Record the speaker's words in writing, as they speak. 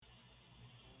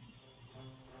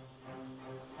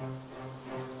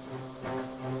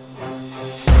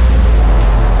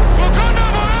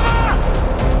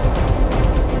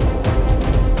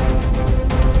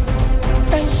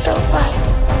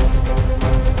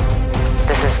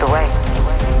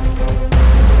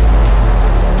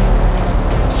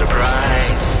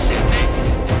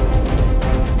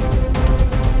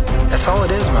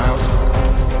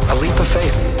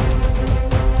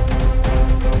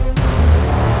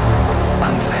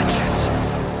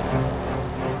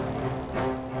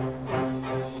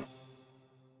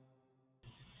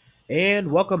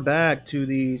And welcome back to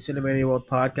the Cinematic World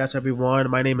Podcast, everyone.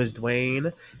 My name is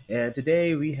Dwayne, and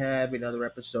today we have another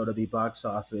episode of the Box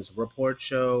Office Report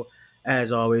Show.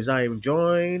 As always, I am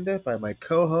joined by my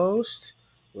co-host,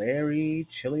 Larry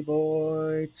Chili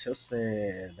Boy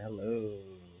Chilson. Hello.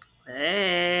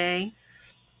 Hey.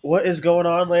 What is going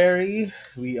on, Larry?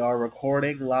 We are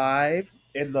recording live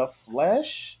in the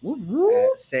flesh Woo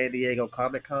woo. at San Diego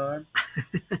Comic Con.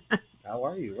 How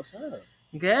are you? What's up?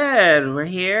 Good. We're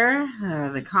here.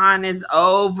 The con is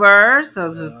over.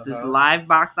 So this Uh-huh. live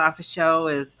box office show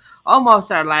is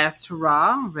almost our last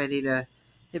hurrah. Ready to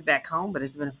hit back home, but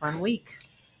it's been a fun week.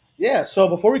 Yeah, so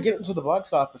before we get into the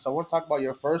box office, I want to talk about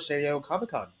your first San Diego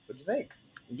Comic Con. What'd you think?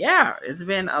 Yeah, it's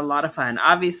been a lot of fun.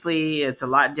 Obviously, it's a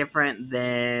lot different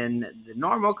than the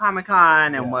normal Comic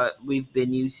Con and Yeah. what we've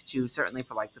been used to, certainly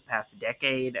for like the past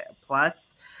decade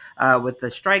plus, with the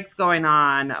strikes going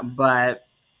on. But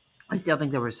I still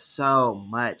think there was so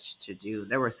much to do.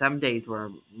 There were some days where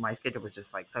my schedule was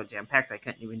just like so jam packed, I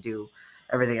couldn't even do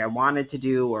everything I wanted to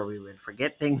do, or we would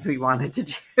forget things we wanted to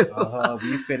do.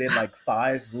 We fit in like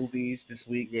 5 movies this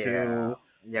week Yeah, too.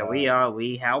 yeah,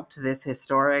 we helped this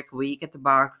historic week at the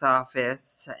box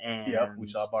office, Yep, we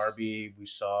saw Barbie, we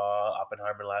saw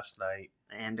Oppenheimer last night,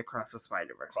 and Across the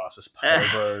Spider Verse. Across the Spider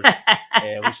Verse,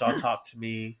 and we saw Talk to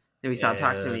Me. We saw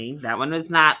Talk to And Me. That one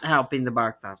was not helping the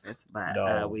box office, but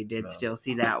no, we did no. still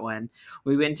see that one.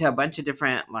 We went to a bunch of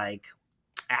different like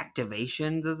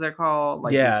activations, as they're called,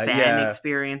 like these fan Yeah.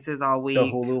 experiences all The week.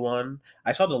 Hulu one.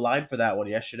 I saw the line for that one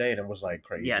yesterday, and it was like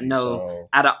Yeah, crazy. no. So,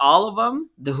 Out of all of them,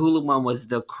 the Hulu one was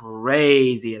the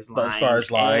craziest but as far line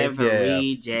as line, yeah.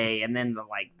 every day, and then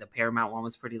the Paramount one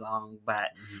was pretty long.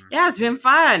 But Mhm. yeah, it's been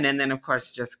fun, and then of course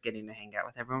just getting to hang out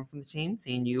with everyone from the team,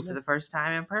 seeing you for Yeah. the first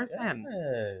time in person.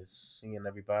 Yes. Seeing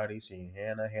everybody, seeing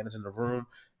Hannah. Hannah's in the room.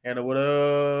 Hannah, what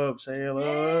up? Say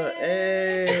hello.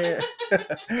 Hey.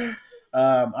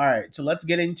 All right. So let's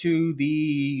get into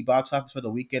the box office for the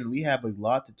weekend. We have a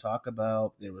lot to talk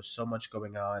about. There was so much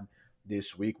going on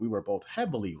this week. We were both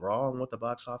heavily wrong with the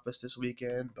box office this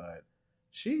weekend, but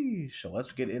sheesh. So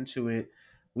let's get into it.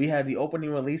 We had the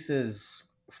opening releases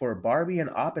for Barbie and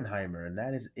Oppenheimer, and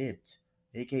that is it,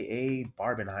 aka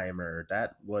Barbenheimer.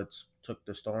 That what took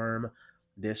the storm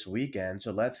this weekend.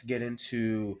 So let's get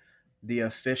into the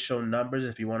official numbers.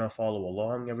 If you want to follow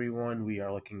along, everyone, we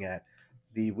are looking at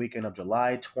the weekend of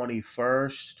July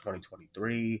 21st,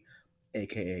 2023,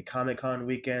 aka Comic Con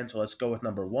weekend. So let's go with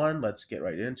number one. Let's get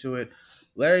right into it.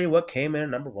 Larry, what came in at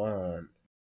number one?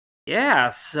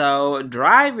 Yeah, so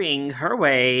driving her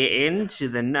way into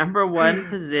the number one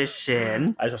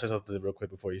position. I just want to say something real quick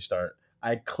before you start.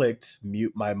 I clicked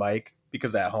mute my mic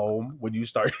because at home when you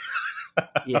start,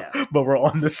 Yeah. but we're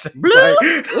on the same Bloop!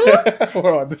 mic. Oops!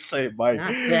 We're on the same mic.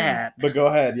 Not that. But go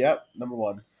ahead. Yep, number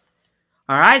one.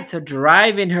 All right, so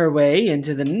driving her way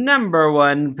into the number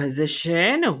one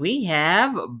position, we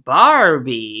have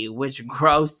Barbie, which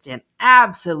grossed an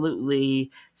absolutely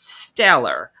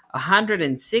stellar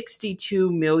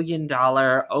 $162 million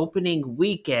opening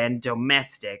weekend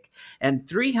domestic and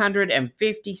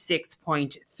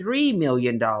 $356.3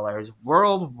 million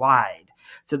worldwide.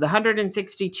 So the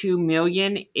 162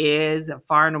 million is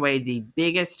far and away the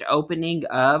biggest opening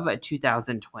of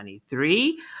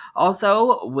 2023.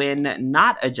 Also, when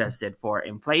not adjusted for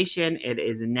inflation, it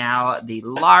is now the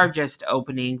largest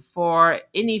opening for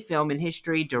any film in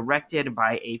history directed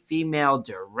by a female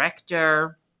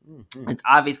director. Mm-hmm. It's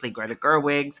obviously Greta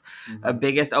Gerwig's Mm-hmm.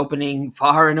 biggest opening,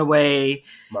 far and away.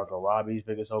 Margot Robbie's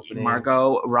biggest opening.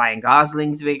 Ryan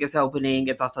Gosling's biggest opening.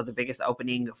 It's also the biggest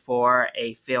opening for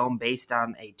a film based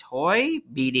on a toy,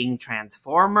 beating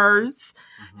Transformers.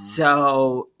 Mm-hmm.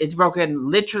 So it's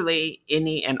broken literally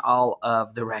any and all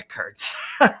of the records.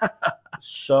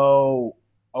 So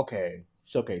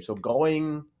so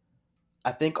going.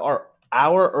 I think our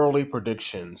early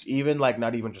predictions, even like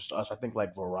not even just us. I think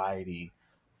like Variety,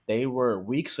 they were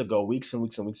weeks and weeks and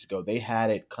weeks ago. They had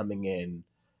it coming in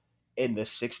the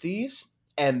 60s,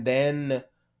 and then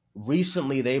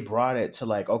recently they brought it to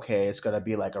like, okay, it's gonna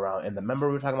be like around in the, remember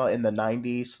we were talking about in the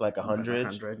 90s, like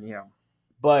hundreds. 100, yeah.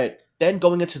 But then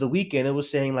going into the weekend, it was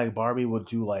saying like Barbie would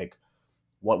do like,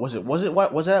 what was it?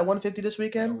 What was it at 150 this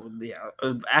weekend? Yeah,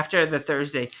 after the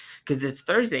Thursday, because this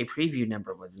Thursday preview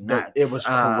number was nuts. It was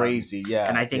crazy. Yeah,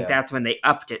 and I think yeah. that's when they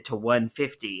upped it to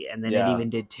 150, and then it Yeah. even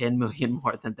did 10 million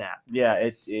more than that. Yeah,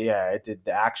 it did.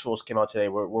 The actuals came out today.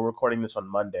 We're recording this on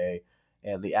Monday,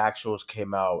 and the actuals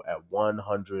came out at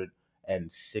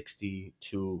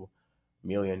 $162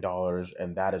 million,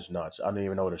 and that is nuts. I don't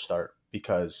even know where to start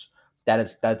because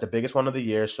that's the biggest one of the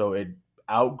year. So it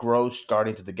outgrossed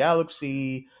Guardians of the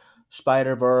Galaxy,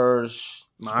 Spider-Verse,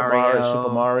 Super Mario.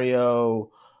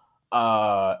 Mario,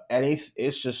 and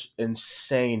it's just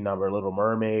insane number. Little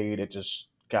Mermaid, it's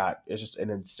just an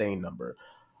insane number.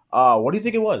 What do you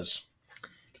think it was?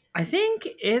 I think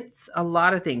it's a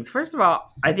lot of things. First of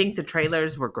all, I think the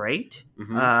trailers were great.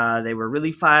 Mm-hmm. They were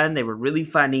really fun. They were really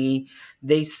funny.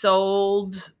 They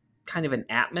sold kind of an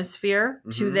atmosphere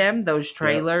to Mm-hmm. them, those Yep.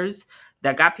 trailers,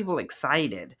 that got people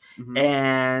excited. Mm-hmm.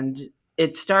 And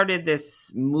it started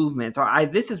this movement. So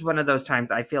this is one of those times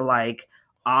I feel like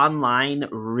online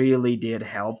really did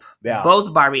help Yeah.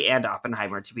 both Barbie and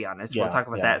Oppenheimer, to be honest. We'll Yeah. talk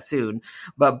about Yeah. that soon.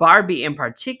 But Barbie in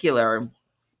particular,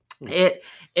 it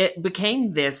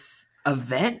became this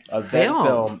event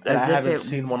film And I as if haven't it,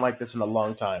 seen one like this in a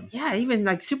long time. yeah, even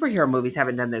like superhero movies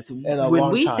haven't done this. In a When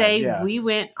long we time, say yeah. we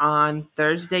went on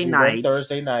Thursday We went night,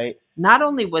 Thursday night. not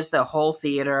only was the whole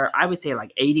theater, I would say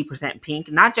like 80%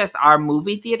 pink, not just our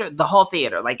movie theater, the whole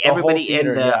theater, like The whole everybody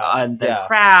theater, in yeah. the Yeah.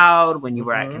 crowd, when you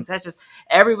were at Mhm. concessions,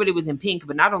 everybody was in pink.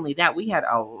 But not only that, we had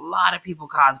a lot of people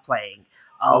cosplaying.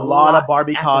 A lot of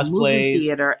Barbie at the movie cosplays.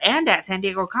 theater and at San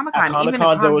Diego Comic At Con. Comic Even at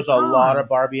Con, there was a lot Comic-Con. of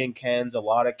Barbie and Kens, a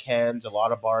lot of Kens, a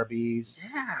lot of Barbies,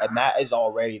 Yeah. and that is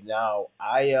already now.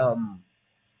 I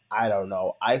don't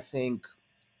know. I think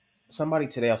somebody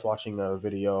today I was watching a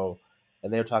video,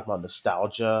 and they were talking about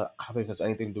nostalgia. I don't think this has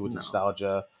anything to do with No.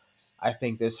 nostalgia. I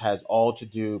think this has all to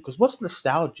do because what's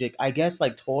nostalgic? I guess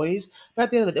like toys, but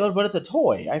at the end of the day, but it's a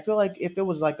toy. I feel like if it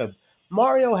was like a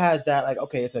Mario has that, like,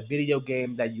 okay, it's a video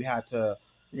game that you had to,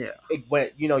 Yeah. it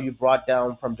went, you brought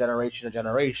down from generation to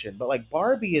generation. But like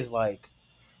Barbie is like,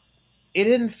 it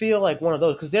didn't feel like one of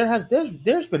those because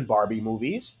there's been Barbie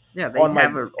movies Yeah, they on like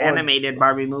have on animated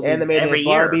Barbie movies every animated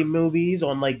Barbie year. movies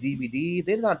on like DVD.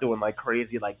 They're not doing like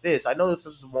crazy like this. I know this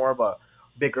is more of a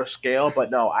bigger scale, but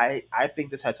no, I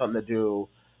think this had something to do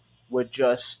with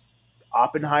just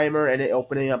Oppenheimer and it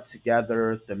opening up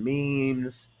together, the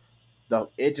memes,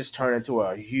 it just turned into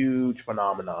a huge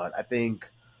phenomenon. I think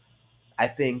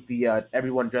the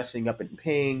everyone dressing up in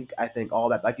pink. I think all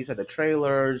that, like you said, the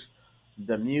trailers,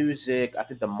 the music. I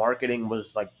think the marketing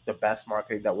was like the best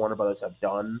marketing that Warner Brothers have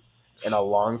done in a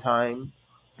long time.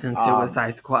 Since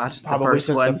Suicide Squad, the Probably first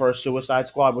since one. the first Suicide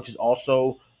Squad, which is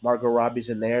also Margot Robbie's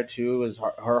in there too. Is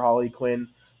her Harley Quinn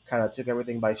kind of took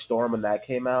everything by storm when that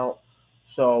came out.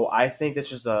 So I think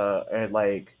this is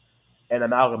like an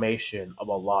amalgamation of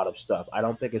a lot of stuff. I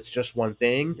don't think it's just one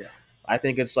thing. Yeah. I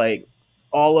think it's like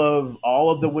all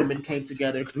of the women came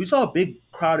together because we saw big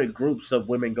crowded groups of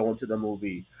women going to the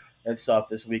movie and stuff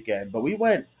this weekend. But we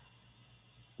went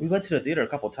to the theater a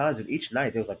couple times, and each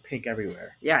night there was like pink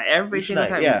everywhere. Yeah, every Each single night,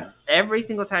 time. yeah. Every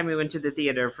single time we went to the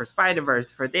theater for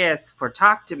Spider-Verse, for this, for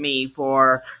Talk to Me,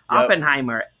 for Yep.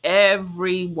 Oppenheimer,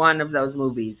 every one of those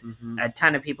movies, Mm-hmm. a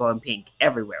ton of people in pink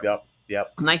everywhere. Yep.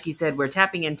 And like you said, we're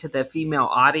tapping into the female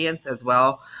audience as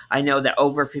well. I know that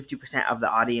over 50% of the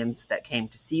audience that came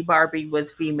to see Barbie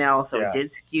was female, so Yeah. it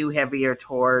did skew heavier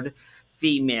toward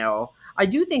female. I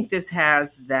do think this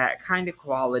has that kind of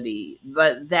quality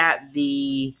that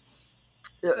the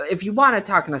if you want to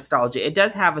talk nostalgia, it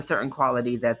does have a certain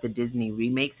quality that the Disney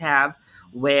remakes have,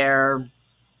 where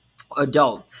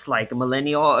adults, like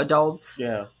millennial adults,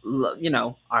 Yeah.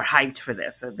 are hyped for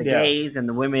this. The Yeah. gays and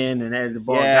the women and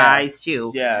the Yeah. guys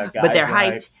too. Yeah. Guys But they're were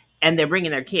hyped and they're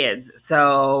bringing their kids.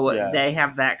 So Yeah. they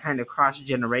have that kind of cross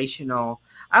generational.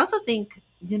 I also think,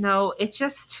 it's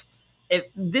just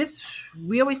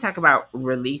we always talk about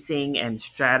releasing and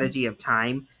strategy of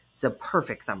time. It's a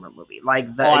perfect summer movie.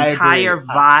 Like the I entire agree.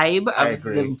 vibe I of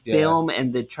agree. the Yeah. film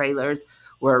and the trailers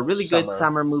were a really good Summer.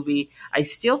 summer movie. I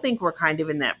still think we're kind of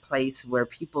in that place where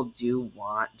people do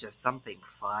want just something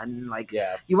fun. Like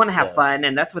Yeah. you want to have Yeah. fun,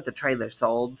 and that's what the trailer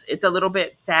sold. It's a little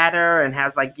bit sadder and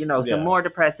has like, Yeah. some more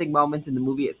depressing moments in the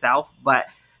movie itself, but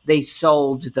they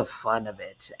sold the fun of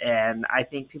it. And I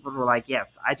think people were like,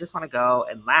 yes, I just want to go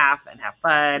and laugh and have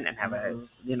fun and have a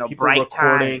People bright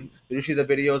recording. time. Did you see the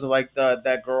videos of like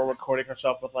that girl recording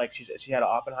herself with like she had an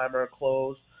Oppenheimer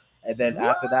clothes, and then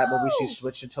after that movie she Woo!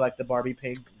 switched into like the Barbie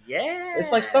pink. Yeah.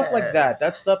 It's like stuff like that.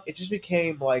 That stuff, it just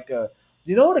became like a.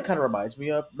 You know what it kind of reminds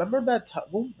me of? Remember that time?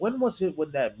 When was it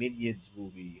when that Minions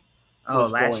movie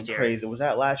was last going year. crazy? Was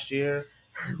that last year?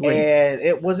 When-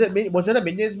 And was it a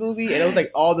Minions movie? And it was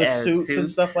like all the suits and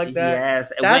stuff like that.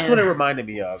 Yes. That's what it reminded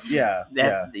me of. Yeah.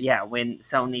 Yeah, when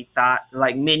Sony thought,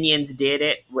 like, Minions did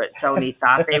it, what Sony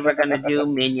thought they were going to do,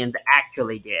 Minions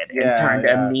actually did, and Yeah, turned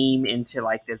yeah. a meme into,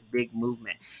 like, this big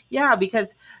movement. Yeah,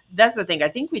 because that's the thing. I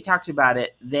think we talked about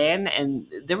it then, and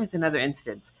there was another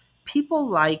instance. People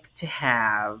like to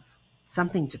have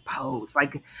something to pose.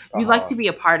 Like, Uh you like huh. to be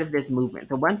a part of this movement.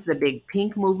 So once the big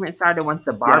pink movement started, once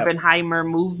the Yeah, Barbenheimer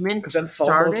movement because then FOMO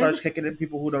starts started, kicking in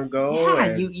people who don't go, yeah,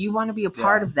 and you want to be a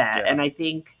part yeah, of that. yeah, And I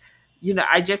think,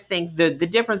 I just think the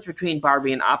difference between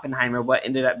Barbie and Oppenheimer, what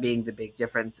ended up being the big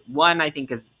difference, one, I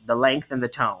think, is the length and the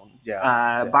tone.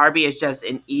 yeah, yeah, Barbie is just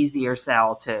an easier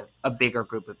sell to a bigger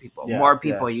group of people. yeah, More yeah.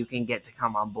 people you can get to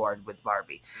come on board with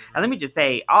Barbie. And Mhm. let me just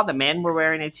say, all the men were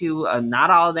wearing it too.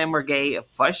 Not all of them were gay,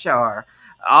 for sure.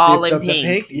 The, All in the the pink.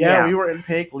 pink, yeah, we Yeah. were in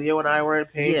pink. Leo and I were in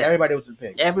pink. Yeah. Everybody was in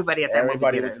pink. Everybody at that movie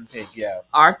Everybody was theater. in pink. Yeah,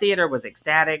 Our theater was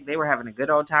ecstatic. They were having a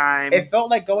good old time. it felt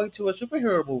like going to a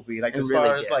superhero movie. Like It as really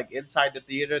far as did. like inside the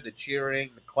theater, the cheering,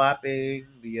 the clapping,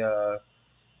 the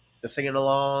singing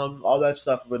along, all that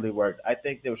stuff really worked. I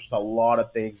think there was just a lot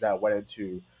of things that went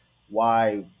into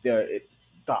why the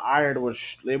iron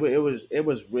was it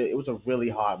was a really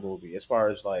hot movie as far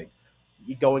as like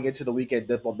going into the weekend.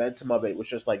 The momentum of it was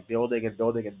just like building and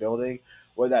building and building,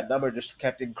 where that number just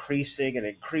kept increasing and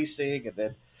increasing, and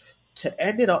then to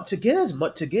end it up to get as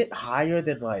much to get higher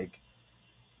than like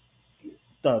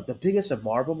the biggest of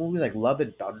Marvel movies like Love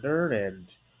and Thunder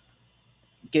and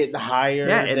getting Yeah, higher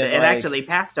than it like actually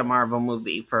passed a Marvel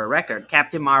movie for a record.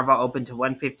 Captain Marvel opened to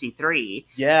 153,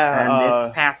 yeah and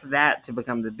this passed that to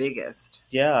become the biggest.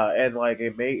 yeah, and like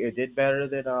it did better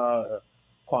than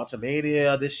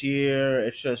Quantumania this year.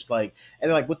 It's just like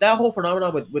and like with that whole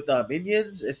phenomenon with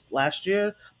Minions, it's last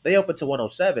year they opened to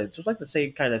 107, so it's like the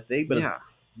same kind of thing, but it's Yeah,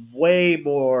 way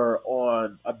more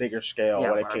on a bigger scale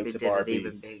yeah, when it came Barbie to did it Barbie.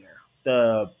 even bigger.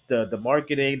 The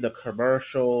marketing, the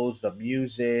commercials, the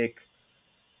music,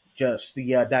 just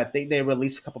the that thing they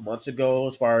released a couple months ago,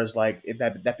 as far as like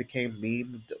that became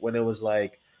meme when it was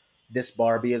like this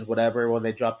Barbie is whatever when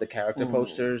they dropped the character Mm,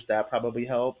 posters, that probably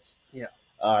helped. yeah,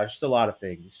 Just a lot of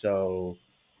things. So,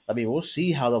 I mean, we'll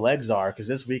see how the legs are because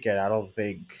this weekend I don't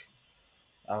think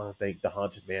the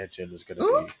Haunted Mansion is going to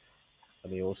ooh, be. I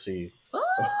mean, we'll see. ooh.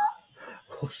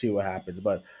 We'll see what happens.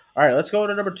 But all right, let's go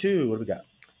to number two. What do we got?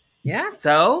 Yeah,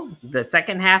 so the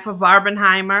second half of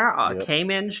Barbenheimer Yep.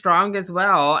 came in strong as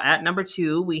well. At number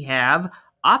two, we have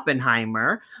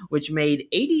Oppenheimer, which made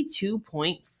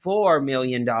 $82.4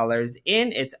 million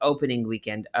in its opening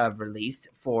weekend of release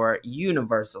for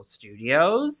Universal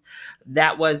Studios.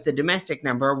 That was the domestic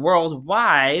number.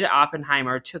 Worldwide,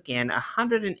 Oppenheimer took in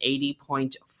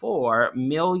 $180.4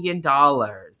 million.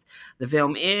 The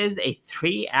film is a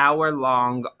 3-hour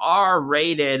long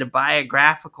R-rated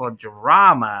biographical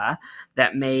drama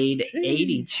that made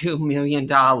Sheesh. $82 million.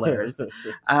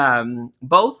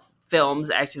 Both films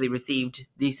actually received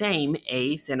the same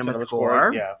A cinema Cinema score.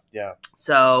 score. Yeah. Yeah.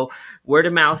 So word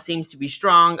of mouth seems to be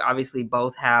strong. Obviously,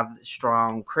 both have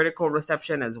strong critical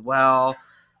reception as well.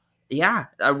 Yeah,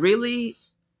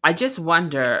 I just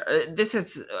wonder. This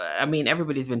is, I mean,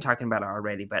 everybody's been talking about it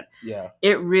already, but Yeah.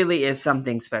 it really is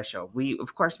something special.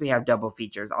 Of course, we have double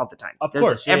features all the time. Of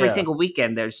course. Yeah. Every Yeah. single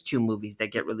weekend, there's two movies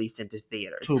that get released into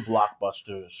theaters. Two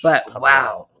blockbusters But coming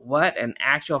wow, out. what an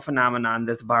actual phenomenon,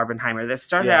 this Barbenheimer. This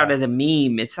started out Yeah. as a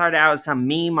meme. It started out as some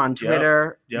meme on Yep.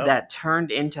 Twitter Yep. that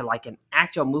turned into like an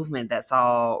actual movement that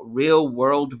saw real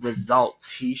world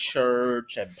results.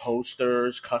 T-shirts and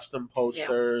posters, custom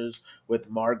posters with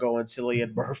Margot and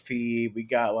Cillian Murphy. We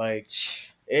got like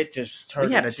it just turned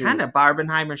We had a into ton of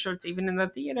Barbenheimer shirts even in the yeah.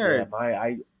 theaters.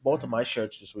 I both of my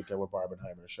shirts this weekend were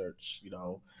Barbenheimer shirts,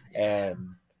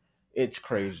 and it's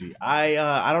crazy.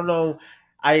 I don't know.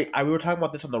 We were talking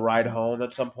about this on the ride home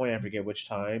at some point. I forget which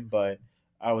time, but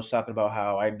I was talking about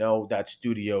how I know that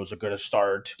studios are going to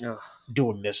start Ugh.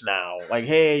 doing this now. Like,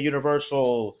 hey,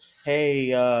 Universal,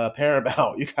 hey,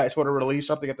 Paramount, you guys want to release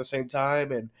something at the same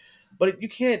time, but you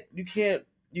can't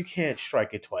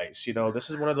strike it twice. This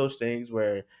is one of those things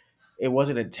where it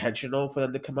wasn't intentional for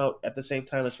them to come out at the same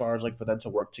time, as far as like for them to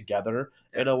work together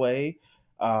in a way.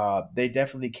 They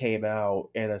definitely came out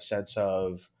in a sense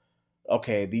of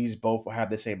okay, these both have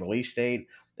the same release date,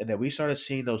 and then we started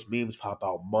seeing those memes pop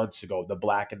out months ago. The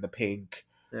black and the pink,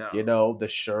 Yeah. the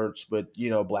shirts with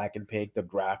black and pink, the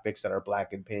graphics that are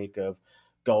black and pink of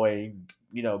going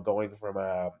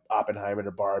from Oppenheimer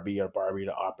to Barbie or Barbie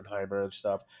to Oppenheimer and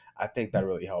stuff. I think that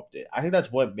really helped it. I think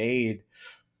that's what made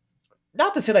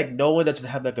not to say like Nolan doesn't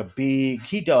have like a big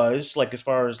he does like as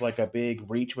far as like a big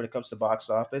reach when it comes to box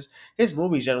office. His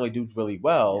movies generally do really Yeah.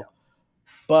 well,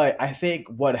 but I think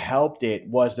what helped it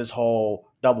was this whole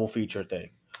double feature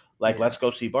thing. Like, Yeah. let's go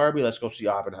see Barbie, let's go see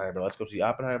Oppenheimer, let's go see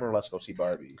Oppenheimer, let's go see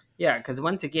Barbie. Yeah, because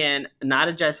once again, not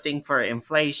adjusting for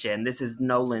inflation, this is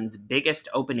Nolan's biggest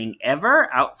opening ever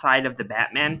outside of the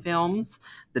Batman films,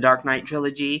 the Dark Knight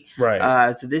trilogy.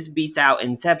 Right, So this beats out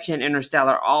Inception,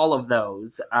 Interstellar, all of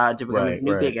those to become his right,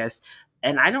 new right. biggest.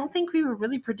 And I don't think we were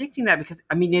really predicting that because,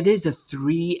 I mean, it is a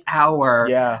 3-hour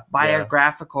Yeah.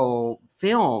 biographical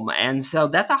film. And so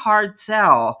that's a hard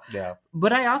sell. Yeah.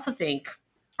 But I also think,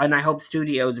 and I hope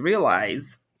studios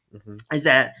realize, Mm-hmm. is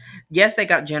that, yes, they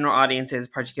got general audiences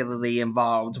particularly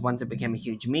involved once it became a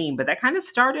huge meme, but that kind of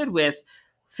started with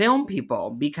film people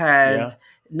because Yeah.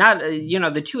 not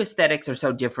the two aesthetics are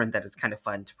so different that it's kind of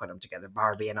fun to put them together.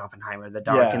 Barbie and Oppenheimer, the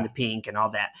dark and Yeah. the pink and all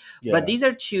that. But Yeah. these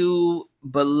are two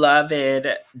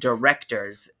beloved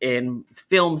directors in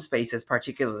film spaces,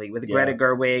 particularly with Greta Yeah.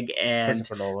 Gerwig and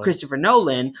Christopher Nolan. Christopher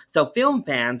Nolan. So film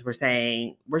fans were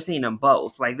saying, we're seeing them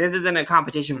both. Like, this isn't a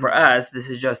competition for us. This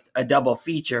is just a double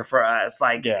feature for us.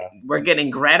 Like, Yeah. we're getting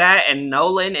Greta and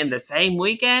Nolan in the same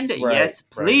weekend. Right, Yes,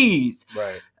 please.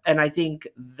 Right. And I think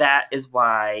that is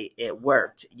why it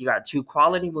worked. You got two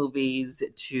quality movies,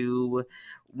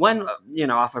 one,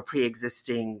 off a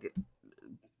pre-existing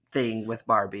thing with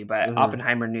Barbie, but Mhm.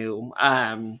 Oppenheimer knew.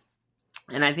 And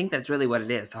I think that's really what it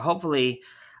is. So hopefully,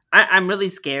 I'm really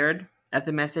scared at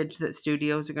the message that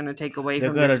studios are going to take away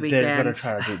from this weekend.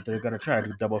 They're gonna try to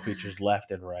do double features left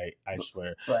and right. I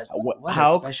swear. But what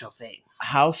how a special thing.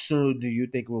 how soon do you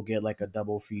think we'll get like a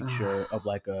double feature of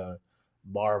like a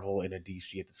Marvel and a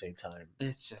DC at the same time?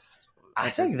 It's just. I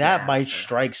think that might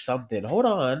strike something. Hold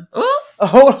on. Ooh!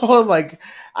 Hold on. Like,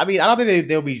 I mean, I don't think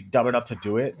they'll be dumb enough to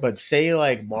do it, but say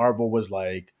like Marvel was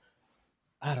like,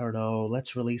 I don't know,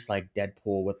 let's release like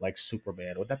Deadpool with like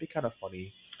Superman. Would that be kind of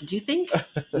funny? Do you think?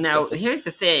 Now, here's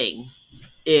the thing: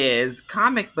 is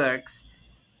comic books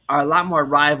are a lot more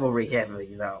rivalry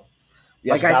heavy, though.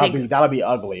 Yes, like, I think that'll be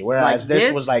ugly. Whereas like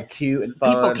this was like cute and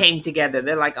fun. People came together.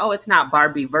 They're like, oh, it's not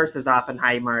Barbie versus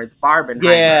Oppenheimer. It's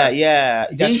Barbenheimer. Yeah.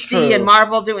 DC and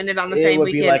Marvel doing it on the same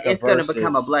weekend. Like it's going to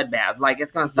become a bloodbath. Like,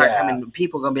 it's going to start coming.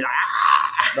 People going to be like,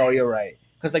 ah. No, you're right.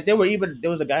 Because like there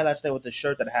was a guy last night with the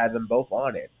shirt that had them both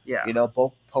on it. Yeah.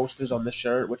 Both posters on the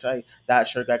shirt, that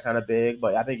shirt got kind of big.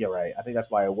 But I think you're right. I think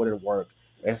that's why it wouldn't work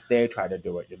if they tried to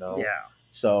do it. Yeah.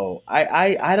 So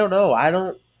I don't know.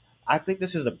 I think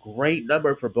this is a great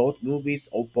number for both movies.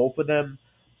 Both of them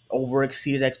over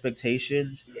exceeded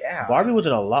expectations. Yeah. Barbie was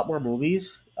in a lot more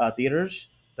movies, theaters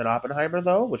than Oppenheimer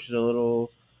though, which is a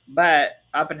little. But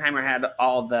Oppenheimer had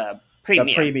all the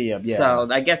premium, yeah. So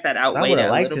I guess that outweighed. I would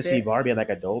have liked to see Barbie like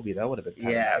Adobe. That would have been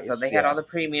kind of nice. So they had all the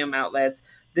premium outlets.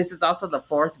 This is also the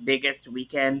fourth biggest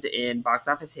weekend in box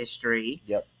office history.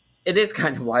 Yep. It is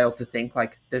kind of wild to think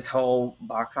like this whole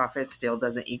box office still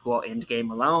doesn't equal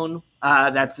Endgame alone.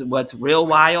 That's what's real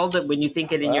wild when you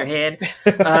think it in your head,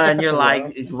 and you're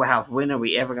like, "Wow, when are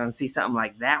we ever going to see something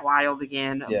like that wild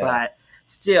again?" Yeah. But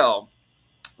still,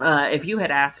 if you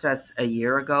had asked us a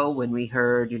year ago when we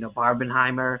heard,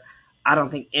 Barbenheimer, I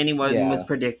don't think anyone was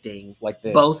predicting like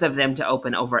this. Both of them to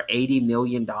open over $80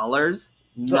 million.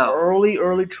 No,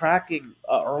 early tracking.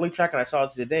 I saw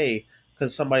it today.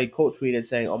 Because somebody quote tweeted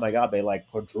saying, "Oh my God, they like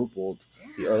quadrupled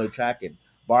the early tracking."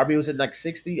 Barbie was in like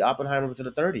 60, Oppenheimer was in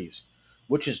the 30s,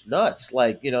 which is nuts.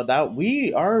 Like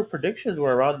that our predictions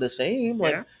were around the same.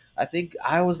 Like I think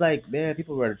I was like, man,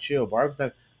 people were to chill. Barbie's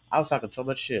like, I was talking so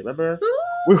much shit. Remember,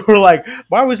 we were like,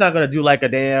 Barbie's not gonna do like a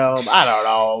damn, I don't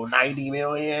know, 90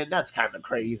 million. That's kind of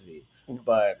crazy.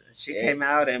 But she came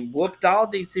out and whooped all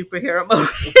these superhero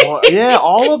movies. Yeah,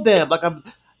 all of them. Like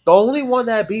the only one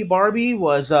that beat Barbie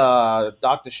was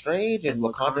Doctor Strange and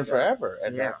Wakanda Forever,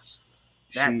 and that's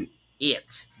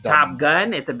it. Top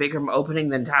Gun. It's a bigger opening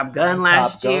than Top Gun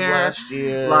last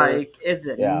year. Like, it's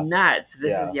nuts.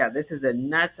 This is a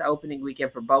nuts opening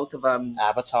weekend for both of them.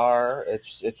 Avatar.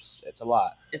 It's a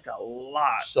lot. It's a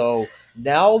lot. So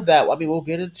now that we'll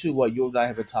get into what you and I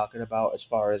have been talking about as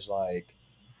far as like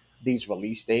these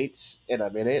release dates in a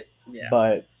minute. Yeah.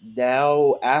 But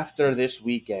now after this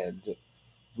weekend,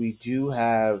 we do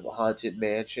have Haunted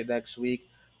Mansion next week,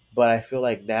 but I feel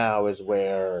like now is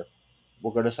where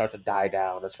we're going to start to die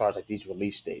down as far as like these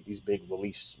big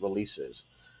releases.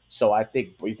 So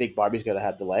you think Barbie's going to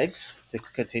have the legs to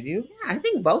continue? Yeah, I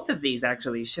think both of these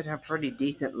actually should have pretty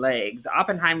decent legs. I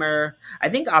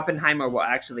think Oppenheimer will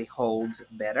actually hold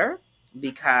better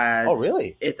because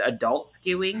really? It's adult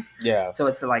skewing. Yeah. So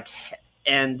it's like,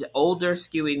 and older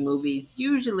skewing movies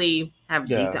usually have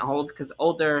decent holds because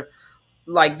older.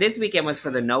 Like this weekend was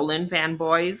for the Nolan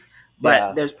fanboys,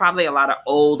 but there's probably a lot of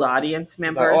old audience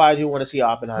members. I do want to see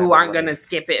Oppenheimer. Who aren't going to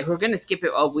skip it? Who are going to skip it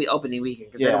opening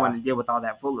weekend because they don't want to deal with all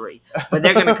that foolery. But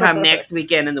they're going to come next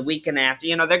weekend and the weekend after.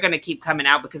 They're going to keep coming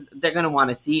out because they're going to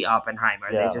want to see Oppenheimer.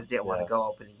 Yeah, they just didn't want to go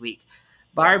opening week.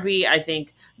 Barbie, I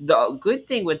think the good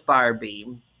thing with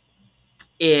Barbie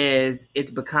is it's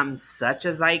become such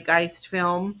a zeitgeist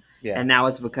film, Yeah. and now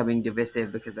it's becoming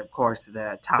divisive because, of course, the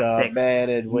The toxic man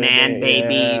and man women.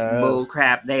 baby Yeah. bull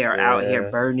crap. They are out here Yeah.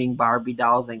 burning Barbie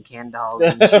dolls and Ken dolls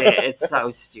and shit. It's so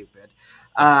stupid.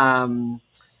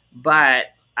 But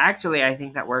actually, I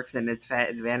think that works in its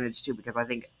advantage too, because I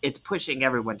think it's pushing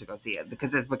everyone to go see it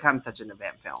because it's become such an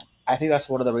event film. I think that's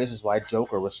one of the reasons why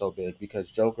Joker was so big,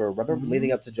 because Joker, remember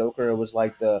leading up to Joker, it was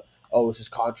like this is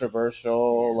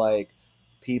controversial, like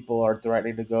people are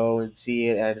threatening to go and see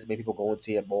it, and it just made people go and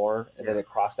see it more, and then it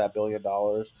crossed that $1 billion.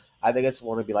 I think it's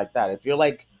going to be like that. If you're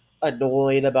like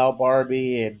annoyed about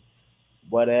Barbie and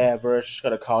whatever, it's just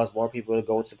going to cause more people to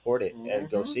go and support it and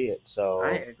go see it. I So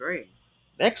agree.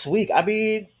 next week, I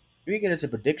mean, we can get into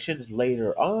predictions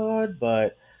later on,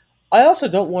 but I also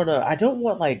don't want to. I don't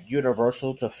want like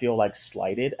Universal to feel like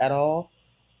slighted at all,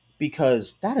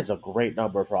 because that is a great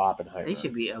number for They Oppenheimer.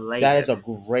 should be That is elated. a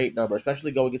great number,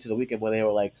 especially going into the weekend when they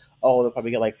were like, oh, they'll probably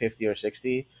get like 50 or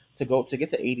 60 to get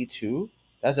to 82.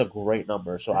 That's a great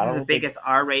number. So This I is the don't think, biggest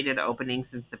R-rated opening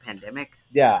since the pandemic.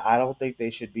 yeah, I don't think they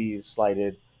should be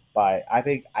slighted by. I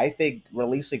think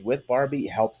releasing with Barbie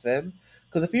helped them,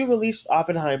 because if you release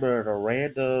Oppenheimer in a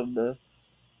random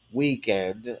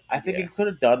weekend, I think Yeah. he could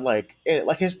have done like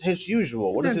his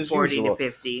usual. What is Then his 40 to usual?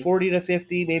 50. 40 to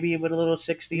 50, maybe even a little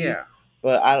 60. Yeah.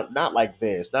 But I not like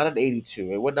this. Not an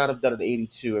 82. It would not have done an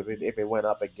 82 if it went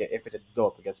up again, if it didn't go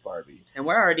up against Barbie. And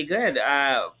we're already good.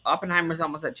 Oppenheimer's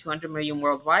almost at 200 million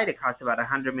worldwide. It cost about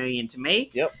 100 million to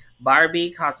make. Yep. Barbie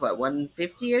cost what,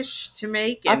 150-ish to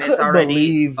make, I and it's couldn't already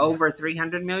believe over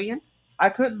 300 million. I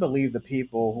couldn't believe the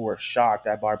people who were shocked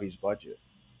at Barbie's budget.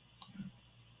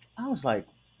 I was like,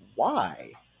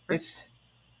 why? It's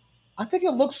I think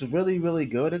it looks really, really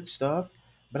good and stuff,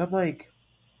 but I'm like,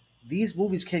 these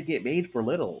movies can get made for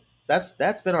little. That's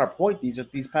been our point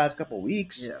these past couple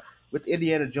weeks, Yeah. with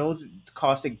Indiana Jones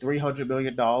costing $300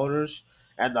 million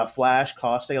and The Flash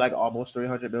costing like almost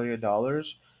 $300 million.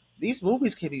 These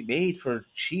movies can be made for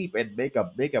cheap and make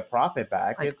a profit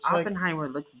back. Like It's like, Oppenheimer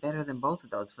looks better than both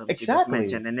of those films you just exactly.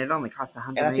 mentioned, and it only costs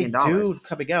And $100 I million think Dune dollars.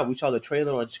 coming out, we saw the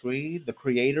trailer on screen. The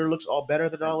creator looks all better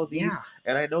than all of these. Yeah.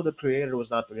 And I know the creator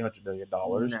was not $300 million.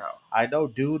 No. I know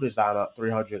Dune is not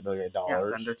 $300 Yeah, it's million.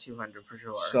 under 200 for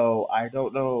sure. So I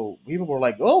don't know. People were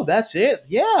like, "Oh, that's it."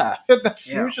 Yeah,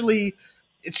 that's Yeah. usually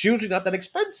it's usually not that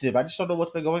expensive. I just don't know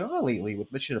what's been going on lately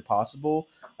with Mission Impossible.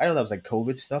 I know that was like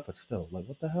COVID stuff, but still, like,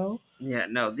 what the hell? Yeah,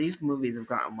 no, these movies have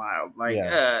gotten wild. Like,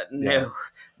 no. Yeah.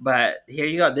 But here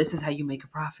you go. This is how you make a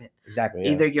profit. Exactly.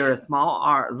 Yeah. Either you're a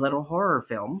small little horror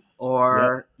film,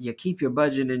 or you keep your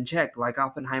budget in check, like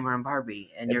Oppenheimer and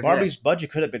Barbie, and you're Barbie's good.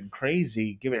 budget could have been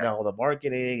crazy, given Yeah. all the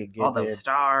marketing and All given those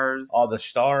stars. all the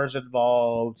stars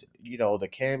involved. The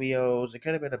cameos. It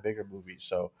could have been a bigger movie.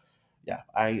 So, yeah,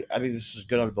 I mean, this is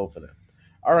good on both of them.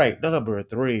 All right, number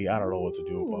 3. I don't know what to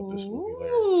do about this movie,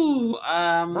 Larry. Ooh,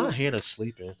 My Hannah's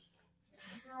sleeping.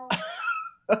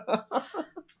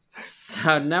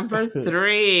 So number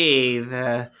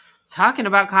 3, talking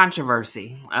about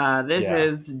controversy. This Yeah.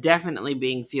 is definitely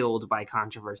being fueled by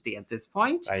controversy at this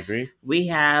point. I agree. We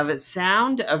have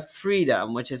Sound of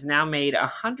Freedom, which has now made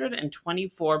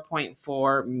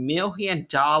 $124.4 million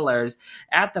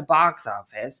at the box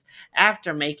office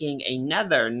after making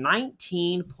another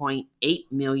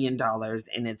 $19.8 million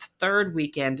in its third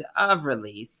weekend of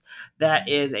release. That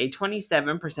is a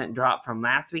 27% drop from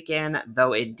last weekend,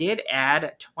 though it did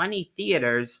add 20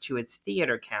 theaters to its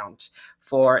theater count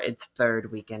for its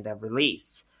third weekend of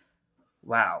release.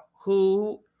 Wow.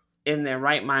 Who in their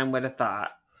right mind would have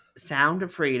thought Sound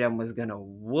of Freedom was going to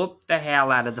whoop the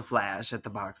hell out of The Flash at the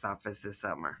box office this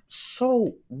summer?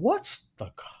 So, what's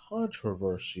the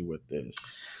controversy with this?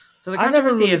 So the I've never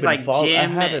controversy really is been like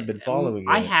Jim. I haven't been following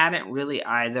I it. hadn't really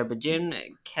either, but Jim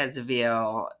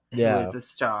Caviezel, who Yeah. is the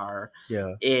star,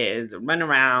 Yeah. is running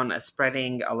around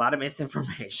spreading a lot of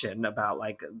misinformation about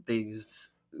like these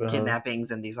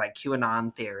kidnappings and these like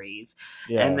QAnon theories.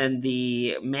 Yeah. And then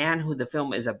the man who the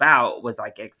film is about was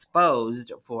like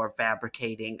exposed for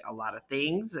fabricating a lot of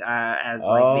things as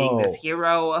like being this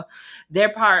hero. Their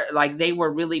part, like they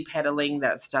were really peddling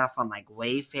that stuff on like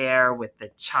Wayfair with the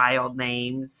child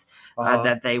names,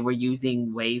 that they were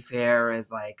using Wayfair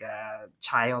as like a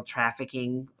child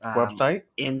trafficking website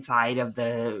inside of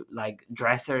the like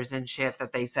dressers and shit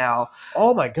that they sell.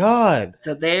 Oh my god.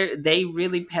 So they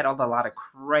really peddled a lot of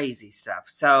crazy stuff.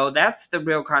 So that's the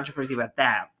real controversy about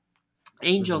that.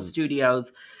 Angel Mm-hmm.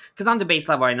 Studios, because on the base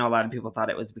level, I know a lot of people thought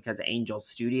it was because Angel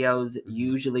Studios Mm-hmm.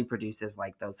 usually produces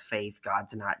like those Faith,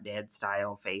 God's Not Dead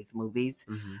style Faith movies.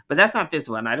 Mm-hmm. But that's not this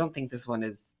one. I don't think this one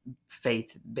is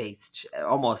faith based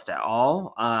almost at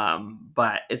all.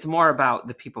 But it's more about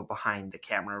the people behind the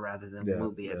camera rather than the Yeah,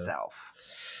 movie yeah. itself.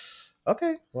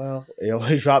 Okay, well, it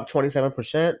only dropped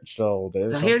 27%, so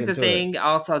there's So here's something the to it. thing.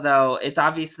 Also, though, it's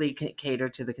obviously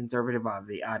catered to the conservative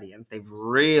audience. They've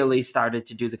really started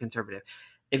to do the conservative.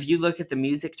 If you look at the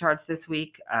music charts this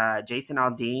week, Jason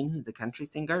Aldean, who's a country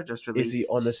singer, just Is he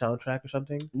on the released. soundtrack or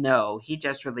something? No, he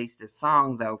just released this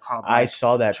song though called I like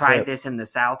saw that "Try clip. This in the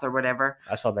South" or whatever,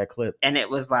 I saw that clip. and it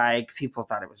was like people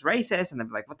thought it was racist, and they'd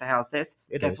be like, "What the hell is this?"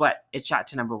 It Guess is. what? It shot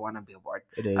to #1 on Billboard.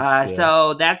 It is. Yeah.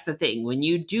 So that's the thing. When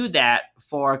you do that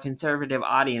for conservative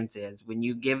audiences, when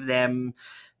you give them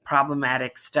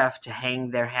problematic stuff to hang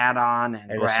their hat on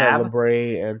and And to grab,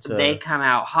 celebrate and they to. come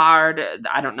out hard.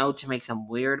 I don't know, to make some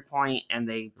weird point, and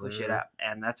they push it Mhm. up.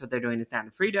 And that's what they're doing to Sound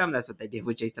of Freedom. That's what they did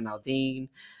with Jason Aldean.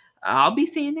 I'll be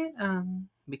seeing it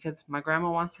because my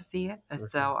grandma wants to see it.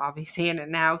 So I'll be seeing it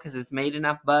now because it's made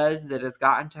enough buzz that it's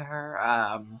gotten to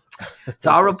her.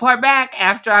 So I'll report back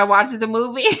after I watch the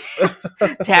movie,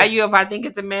 tell you if I think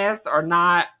it's a mess or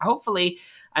not. Hopefully,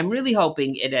 I'm really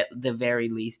hoping it at the very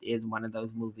least is one of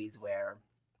those movies where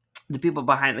the people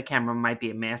behind the camera might be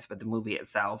a mess, but the movie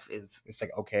itself is, It's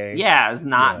like okay. yeah, is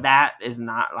not, Yeah. that is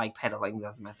not like peddling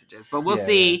those messages. But we'll Yeah,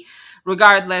 see.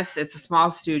 Regardless, it's a small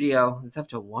studio. It's up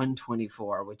to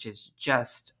 124, which is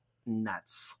just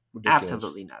nuts. Ridiculous.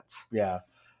 Absolutely nuts. Yeah.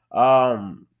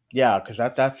 Yeah, because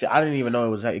that's I didn't even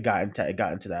know it got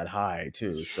into that high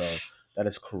too. So that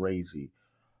is crazy.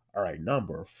 All right,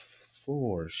 number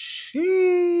 4.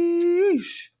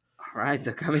 Sheesh. All right,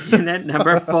 so coming in at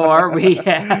number 4, we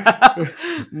have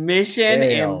Mission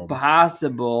Damn.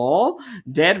 Impossible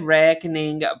Dead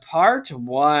Reckoning Part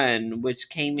 1, which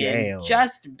came in Damn.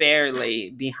 just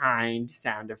barely behind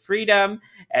Sound of Freedom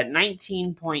at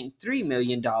 $19.3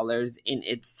 million in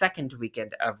its second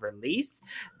weekend of release.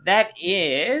 That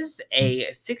is a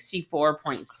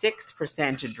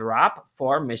 64.6% drop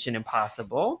for Mission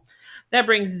Impossible. That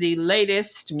brings the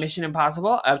latest Mission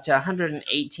Impossible up to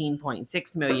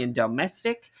 118.6 million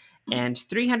domestic and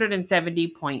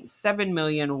 370.7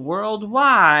 million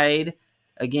worldwide.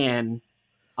 Again,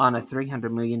 on a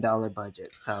 $300 million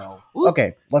budget. So, whoop.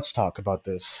 Okay, let's talk about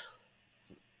this.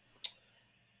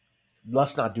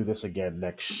 Let's not do this again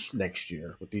next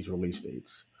year with these release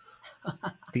dates.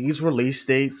 These release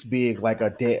dates being like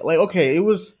a day, like okay, it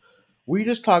was. We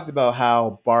just talked about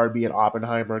how Barbie and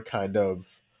Oppenheimer kind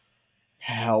of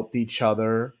helped each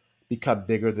other become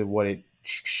bigger than what it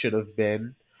should have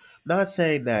been. Not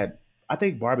saying that I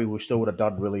think Barbie would have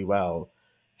done really well.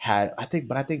 But I think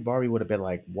Barbie would have been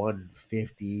like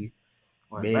 150,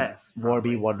 Or less, maybe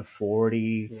probably.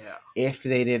 140 Yeah. if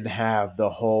they didn't have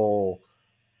the whole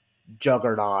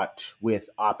juggernaut with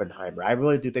Oppenheimer. I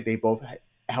really do think they both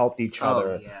helped each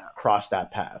other cross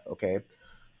that path. Okay,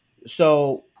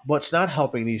 so what's not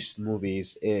helping these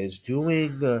movies is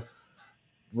doing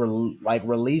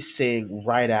releasing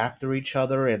right after each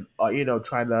other and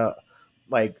trying to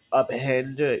like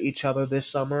upend each other this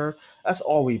summer. That's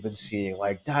all we've been seeing.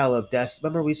 Like Dial Up Destiny.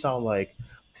 Remember we saw like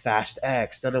Fast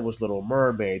X, then it was Little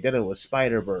Mermaid, then it was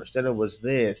Spider Verse, then it was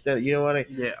this. Then you know what I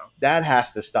mean? Yeah. That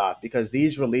has to stop because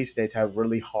these release dates have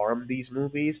really harmed these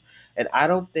movies, and I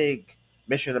don't think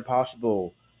Mission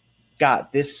Impossible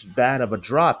got this bad of a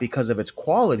drop because of its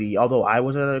quality. Although I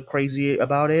wasn't crazy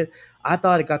about it, I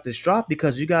thought it got this drop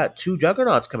because you got 2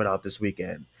 juggernauts coming out this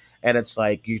weekend, and it's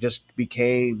like you just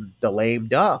became the lame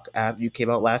duck after you came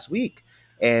out last week,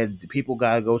 and people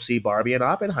gotta go see Barbie and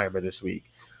Oppenheimer this week.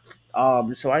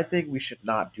 So I think we should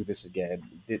not do this again.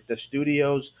 The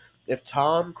studios, if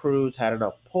Tom Cruise had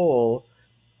enough pull,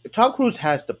 if Tom Cruise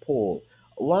has the pull,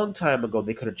 a long time ago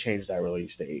they could have changed that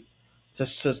release date to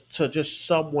just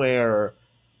somewhere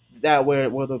that where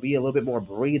there'll be a little bit more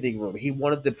breathing room. He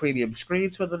wanted the premium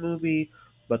screens for the movie,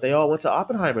 but they all went to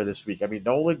Oppenheimer this week. I mean,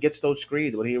 Nolan gets those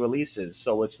screens when he releases,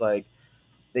 so it's like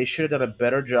they should have done a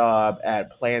better job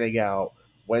at planning out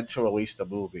when to release the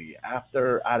movie.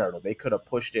 After I don't know, they could have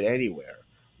pushed it anywhere.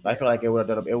 I feel like it would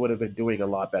have been doing a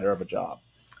lot better of a job.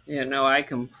 Yeah, no, I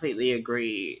completely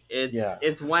agree. Yeah.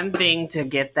 It's one thing to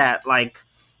get that like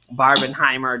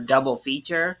Barbenheimer double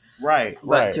feature,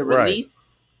 but to release,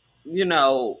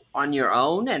 on your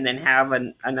own and then have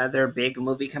another big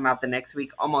movie come out the next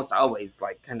week almost always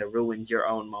like kind of ruins your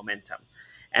own momentum.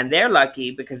 And they're lucky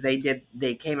because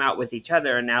they came out with each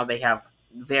other and now they have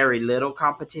very little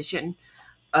competition.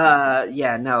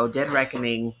 Yeah, no, Dead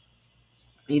Reckoning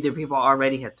either people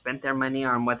already had spent their money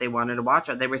on what they wanted to watch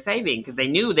or they were saving because they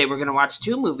knew they were going to watch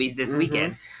 2 movies this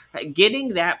weekend.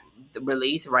 Getting that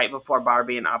release right before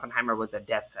Barbie and Oppenheimer was a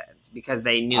death sentence because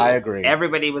they knew. I agree.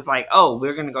 Everybody was like, oh,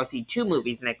 we're going to go see 2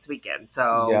 movies next weekend.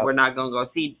 So we're not going to go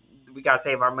see, we got to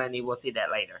save our money. We'll see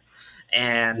that later.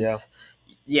 And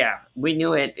yeah, we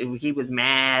knew it. He was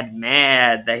mad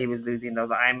that he was losing those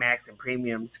IMAX and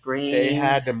premium screens. They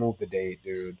had to move the date,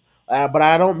 dude. But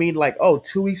I don't mean like,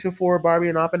 2 weeks before Barbie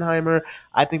and Oppenheimer.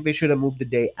 I think they should have moved the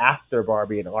date after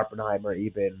Barbie and Oppenheimer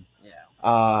even.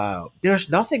 Yeah. There's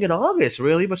nothing in August,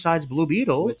 really, besides Blue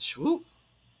Beetle. Which, whoop.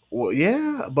 Well,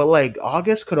 yeah, but like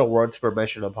August could have worked for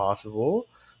Mission Impossible.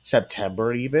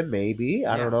 September even, maybe.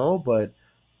 I don't know. But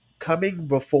coming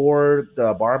before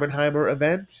the Barbenheimer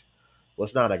event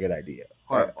was not a good idea.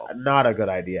 Horrible. Not a good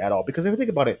idea at all. Because if you think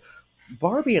about it,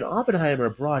 Barbie and Oppenheimer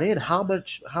brought in how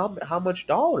much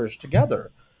dollars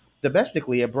together?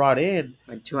 Domestically, it brought in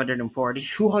like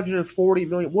 240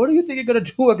 million. What do you think you're gonna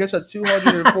do against a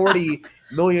 $240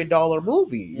 million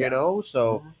movie? You know,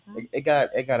 so it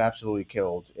got absolutely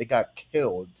killed. It got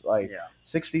killed, like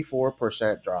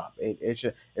 64% drop.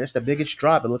 It's the biggest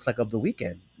drop, it looks like, of the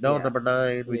weekend. Number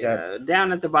 9, we got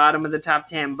down at the bottom of the top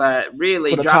 10, but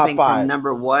really dropping from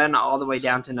number 1 all the way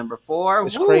down to number 4.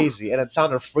 It's crazy, and then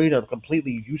Sound of Freedom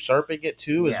completely usurping it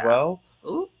too as well.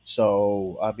 Ooh.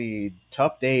 So I mean,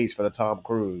 tough days for the Tom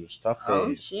Cruise. Tough days.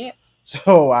 Oh shit.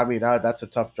 So I mean, that's a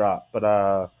tough drop.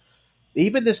 But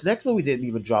even this next movie didn't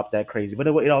even drop that crazy. But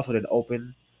it also didn't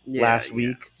open last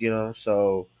week. You know.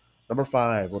 So number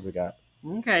 5, what do we got?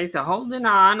 Okay, so holding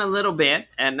on a little bit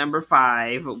at number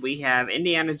 5, we have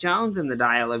Indiana Jones and the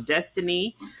Dial of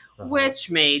Destiny, which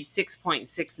made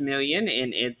 $6.6 million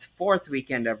in its 4th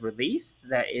weekend of release.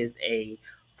 That is a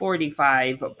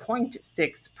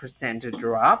 45.6%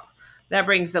 drop. That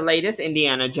brings the latest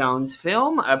Indiana Jones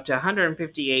film up to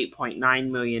 $158.9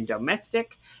 million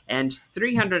domestic and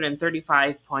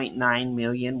 $335.9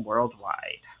 million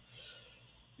worldwide.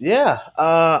 Yeah,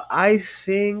 I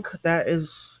think that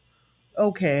is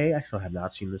okay. I still have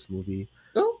not seen this movie.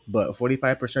 Ooh. But a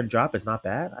 45% drop is not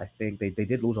bad. I think they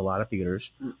did lose a lot of theaters.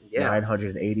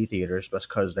 980 theaters, just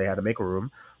because they had to make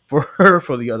room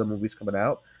for the other movies coming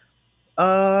out.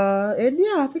 And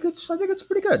yeah, I think it's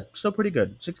pretty good. Still pretty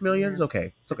good. 6 million is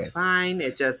okay. It's okay. It's fine.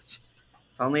 It just,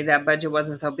 if only that budget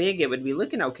wasn't so big, it would be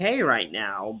looking okay right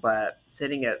now. But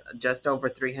sitting at just over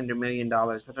 $300 million.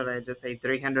 What did I just say?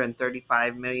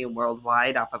 $335 million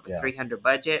worldwide off of a $300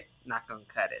 budget. Not gonna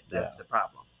cut it. That's the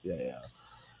problem. Yeah.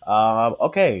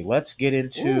 Okay, let's get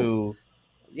into.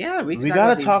 We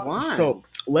gotta talk. So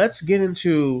let's get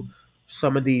into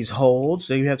some of these holds.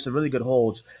 So you have some really good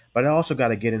holds, but I also got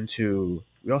to get into.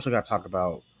 We also got to talk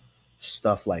about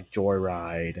stuff like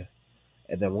Joyride,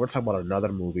 and then we're gonna talk about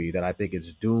another movie that I think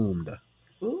is doomed.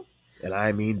 Ooh. And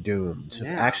I mean doomed.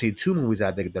 Yeah. Actually, 2 movies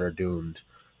I think that are doomed.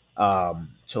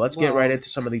 So let's get right into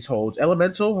some of these holds.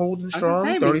 Elemental holding strong,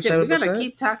 37%. We gotta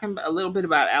keep talking a little bit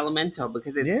about Elemental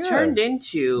because it's turned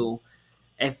into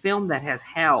a film that has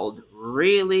held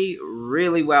really,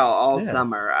 really well all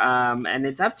summer. And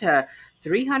it's up to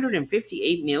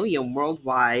 $358 million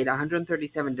worldwide,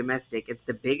 137 domestic. It's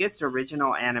the biggest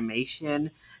original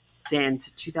animation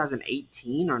since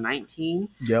 2018 or 19.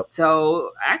 Yep.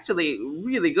 So actually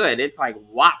really good. It's like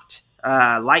whopped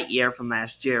Lightyear from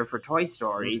last year for Toy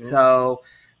Story. Mm-hmm. So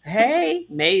hey,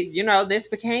 this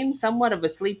became somewhat of a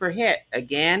sleeper hit.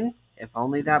 Again, if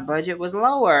only that budget was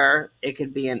lower, it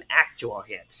could be an actual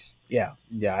hit. Yeah,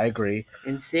 I agree.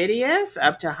 Insidious,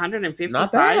 up to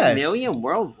 $155 million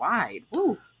worldwide.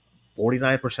 Woo.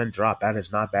 49% drop. That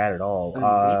is not bad at all.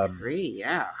 Week 3,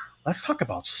 yeah. Let's talk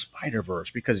about Spider-Verse,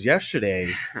 because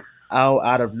yesterday,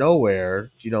 out of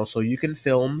nowhere, so you can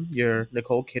film your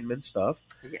Nicole Kidman stuff.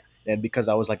 Yes. And because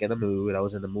I was like in a mood, I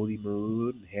was in a moody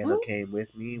mood. Hannah came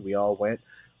with me. We all went.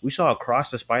 We saw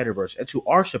Across the Spider-Verse. And to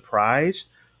our surprise,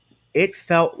 it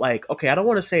felt like, okay, I don't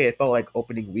want to say it felt like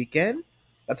opening weekend.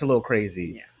 That's a little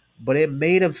crazy. Yeah. But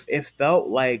it felt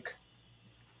like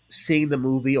seeing the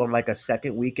movie on like a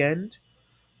second weekend,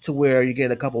 to where you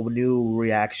get a couple of new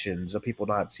reactions of people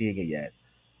not seeing it yet.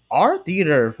 Our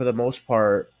theater, for the most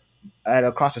part, at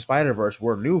Across the Spider-Verse,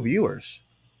 were new viewers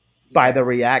by the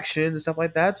reactions and stuff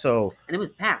like that. So, and it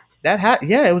was packed.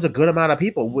 It was a good amount of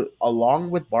people,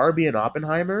 along with Barbie and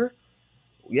Oppenheimer.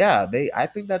 Yeah, I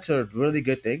think that's a really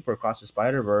good thing for Across the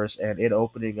Spider-Verse, and it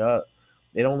opening up.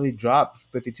 It only dropped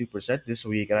 52% this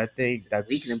week, and I think that's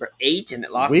week number 8, and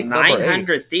it lost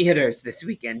 900 theaters this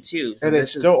weekend too. So and it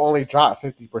still only dropped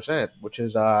 50%, which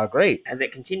is great. As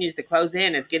it continues to close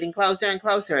in, it's getting closer and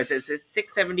closer. It's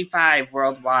 675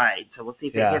 worldwide, so we'll see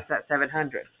if it hits that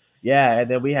 700. Yeah, and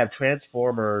then we have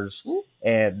Transformers Ooh.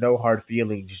 and No Hard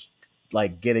Feelings,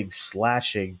 like getting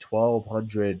slashing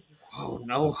 1,200 Oh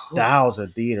no.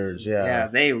 1,000 theaters. Yeah, Yeah,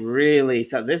 they really.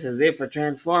 So this is it for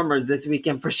Transformers this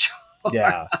weekend for sure.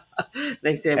 yeah,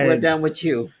 They said we're and done with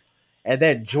you.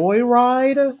 then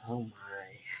Joyride, Oh my.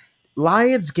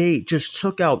 Lionsgate just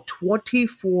took out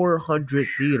 2,400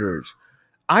 theaters.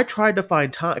 I tried to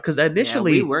find time because Yeah, we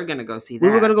initially were gonna go see we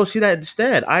were gonna that. go see that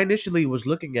instead. I initially was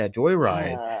looking at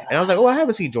Joyride, and I was like, "Oh, I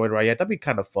haven't seen Joyride yet. That'd be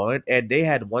kind of fun." And they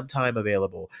had one time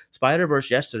available. Spider Verse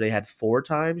yesterday had 4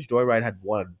 times. Joyride had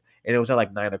one, and it was at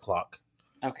like 9 o'clock.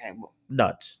 Okay. Well,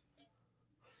 Nuts.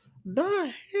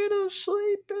 Not Hannah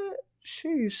sleeping.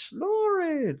 She's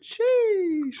snoring.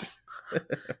 Sheesh.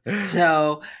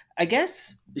 so I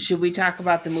guess should we talk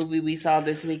about the movie we saw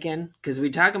this weekend? Because we're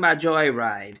talking about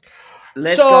Joyride.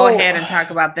 Let's go So, ahead and talk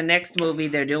about the next movie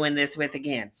they're doing this with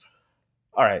again.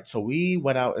 all right. So we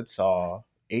went out and saw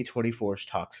A24's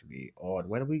Talk to Me on,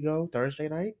 when did we go? Thursday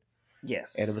night?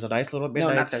 Yes. And it was a nice little No, not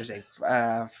midnight. Thursday.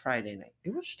 Friday night.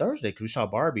 It was Thursday because we saw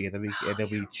Barbie, and then we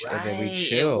Right. It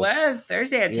chilled. was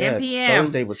Thursday at 10 Yeah, p.m.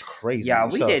 Thursday was crazy. Yeah,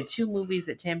 we So, did 2 movies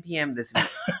at 10 p.m. this week.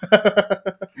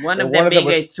 One and of them being a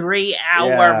was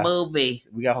 3-hour movie.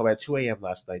 We got home at 2 a.m.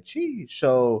 last night. Geez.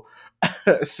 So,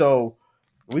 so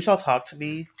we saw Talk to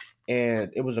Me,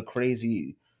 and it was a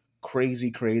crazy, crazy,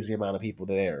 crazy amount of people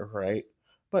there, right?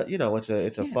 But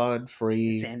it's a fun,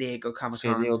 free San Diego Comic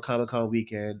San Diego Con Comic Con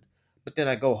weekend. But then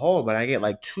I go home and I get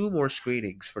like 2 more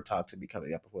screenings for Talk to Me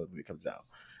coming up before the movie comes out.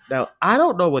 Now I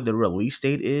don't know when the release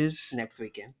date is next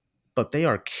weekend. but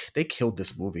they killed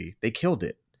this movie. They killed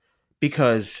it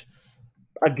because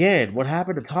again, what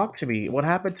happened to Talk to Me? What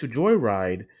happened to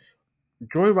Joyride?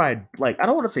 Joyride, like I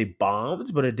don't want to say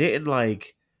bombed, but it didn't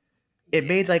like it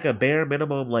made like a bare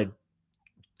minimum like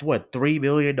what $3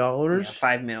 million.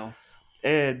 5 mil.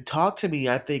 And Talk to Me,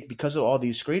 I think because of all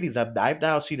these screenings, I've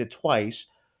now seen it twice.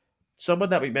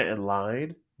 Someone that we met in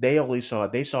line, they saw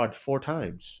it 4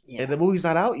 times, Yeah. and the movie's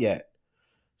not out yet.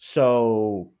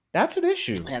 So that's an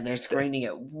issue. Yeah, they're screening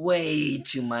it way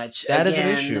too much. That is again,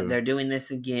 an issue. They're doing this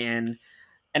again.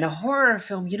 And a horror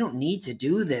film, you don't need to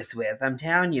do this with. I'm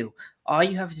telling you, all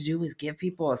you have to do is give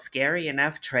people a scary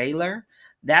enough trailer.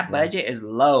 That Yeah. budget is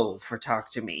low for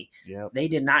Talk to Me. Yep. They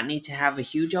did not need to have a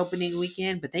huge opening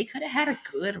weekend, but they could have had a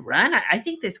good run. I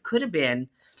think this could have been.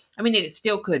 I mean, it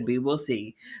still could be. We'll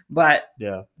see. But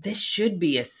Yeah. this should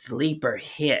be a sleeper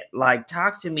hit. Like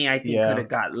Talk to Me, I think Yeah. could have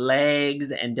got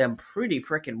legs and done pretty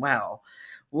freaking well.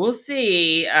 We'll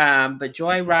see. But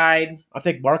Joyride, I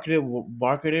think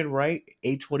marketed right.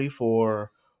 A24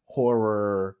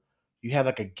 horror. You have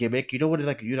like a gimmick. You know what?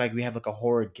 We have like a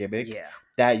horror gimmick yeah.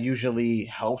 that usually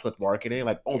helps with marketing.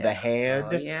 Like the Yeah. hand.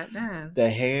 Oh, yeah, it does. The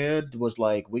hand was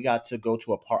like we got to go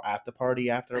to a after party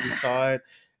after we saw it,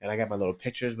 and I got my little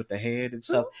pictures with the hand and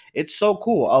stuff. It's so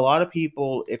cool. A lot of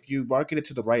people, if you market it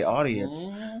to the right audience,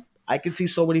 I can see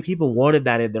so many people wanted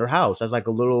that in their house as like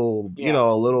a little,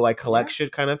 a little like collection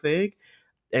kind of thing.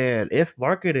 And if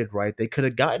marketed right, they could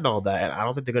have gotten all that, and I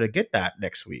don't think they're gonna get that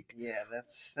next week. Yeah,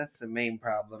 that's the main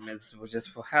problem is just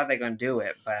how they're gonna do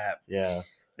it. But Yeah,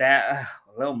 that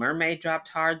Little Mermaid dropped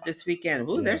hard this weekend.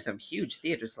 Ooh, Yeah. there's some huge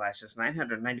theater slashes.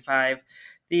 995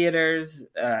 theaters.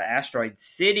 Asteroid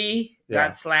City Yeah.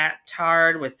 got slapped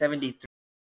hard with 73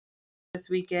 this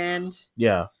weekend.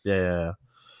 yeah.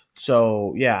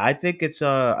 So yeah, I think it's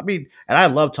I mean, and I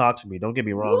love Talk to Me. Don't get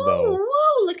me wrong though.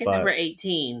 Woo! Look at but- number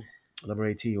 18. Number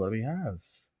 18. What do we have?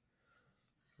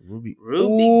 Ruby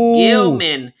Ruby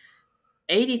Gilman.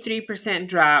 83%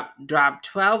 drop, dropped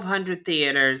 1,200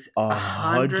 theaters,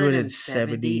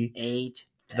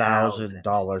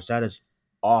 $178,000. That is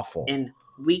awful. in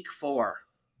week 4.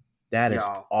 That is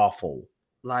y'all. awful.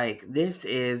 Like, this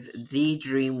is the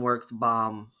DreamWorks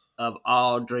bomb of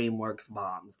all DreamWorks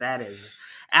bombs. That is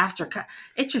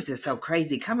it just is so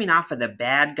crazy coming off of The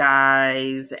Bad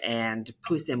Guys and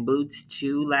Puss in Boots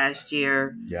 2 last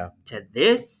year. Yeah. To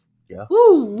this. Yeah.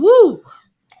 Woo!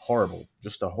 Horrible.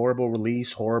 Just a horrible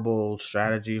release, horrible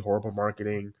strategy, horrible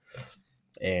marketing,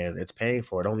 and it's paying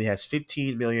for it. It only has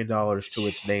 $15 million to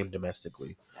its name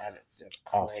domestically. That is just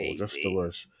awful, crazy. just the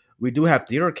worst. We do have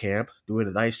Theater Camp doing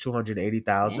a nice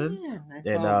 280,000. Yeah, nice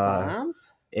and little bump.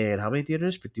 And how many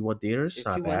theaters? 51 theaters.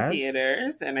 51 Not bad.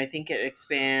 theaters, and I think it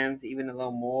expands even a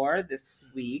little more this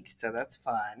week, so that's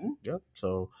fun. Yep.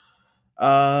 So,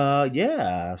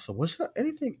 yeah. So was there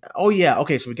anything? Oh yeah.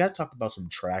 Okay. So we got to talk about some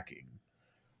tracking.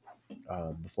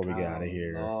 Before we get out of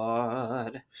here.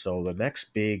 Lord. So the next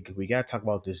we got to talk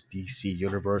about this DC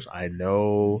universe. I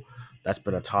know that's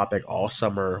been a topic all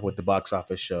summer with the box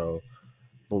office show.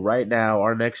 But right now,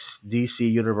 our next DC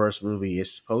universe movie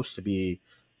is supposed to be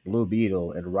Blue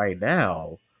Beetle, and right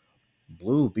now,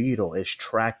 Blue Beetle is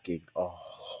tracking a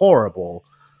horrible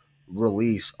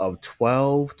release of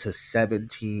 12 to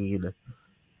 17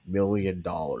 million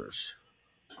dollars.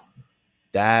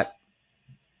 That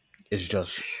is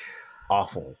just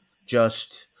awful.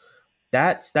 Just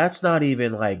that's not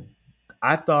even like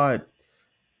I thought.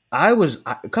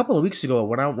 A couple of weeks ago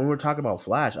when we were talking about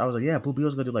Flash, I was like, yeah, Blue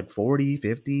Beetle's gonna do like 40,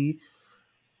 50,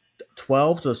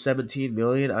 12 to 17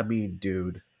 million. I mean,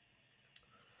 dude.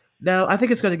 Now I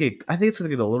think it's gonna get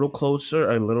a little closer,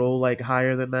 a little like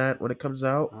higher than that when it comes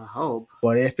out. I hope.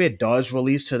 But if it does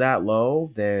release to that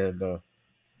low, then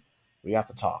we have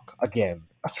to talk again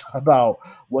about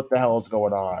what the hell is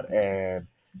going on. And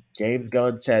James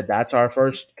Gunn said that's our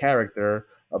first character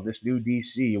of this new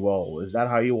DC. Well, is that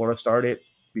how you want to start it?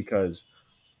 Because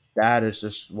that is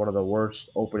just one of the worst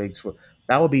openings for.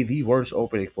 That would be the worst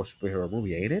opening for a superhero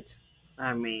movie, ain't it?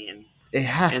 I mean, It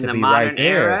has in to the be right modern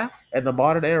there. era, In the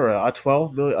modern era, a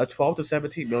 12 to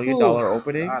 17 million dollar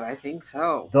opening. God, I think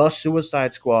so. The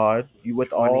Suicide Squad, you It's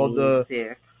with all the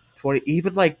 26. 20,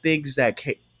 even like things that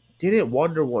didn't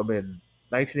Wonder Woman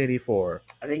 1984,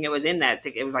 I think it was in that.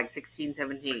 It was like 16,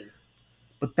 17.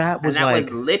 but that And was that was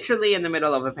like literally in the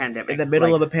middle of a in pandemic. the middle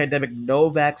Like, of a pandemic, no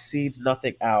vaccines,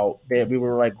 nothing out. That we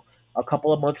were like a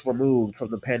couple of months removed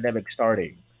from the pandemic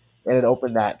starting, and it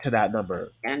opened that to that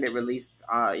number. and it released,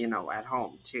 at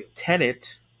home too.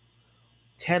 Tenet,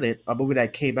 Tenet, a movie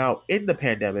that came out in the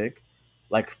pandemic,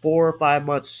 like 4 or 5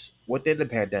 months within the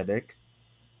pandemic,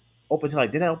 open to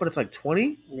like did that open to like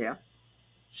 20? Yeah.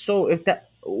 So if that,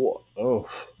 oh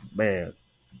man,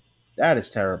 that is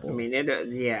I terrible. mean,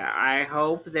 yeah. I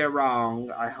hope they're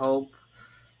wrong. I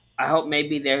hope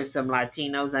maybe there's some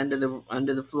Latinos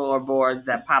under the floorboards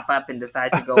that pop up and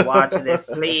decide to go watch this,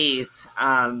 please.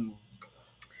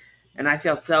 And I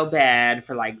feel so bad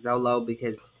for like Zolo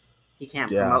because he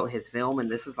can't Yeah, promote his film, and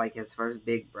this is like his first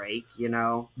big break, you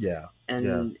know. yeah, yeah,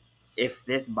 And if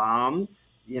this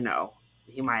bombs,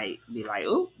 he might be like,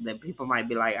 "Ooh," then people might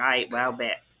be like, "All right, well,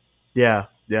 bet." yeah,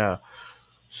 yeah.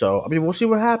 So I mean, we'll see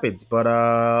what happens. But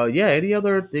yeah. Any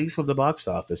other things from the box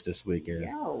office this weekend?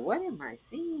 Yo, what am I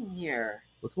seeing here?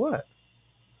 With what?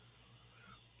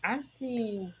 I'm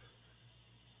seeing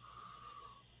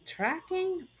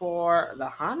tracking for the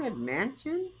Haunted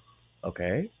Mansion.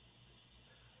 Okay.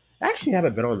 I actually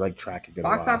haven't been on like tracking in a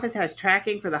Box while. office has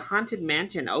tracking for the Haunted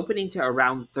Mansion opening to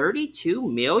around 32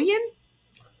 million.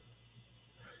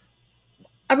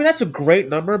 I mean, that's a great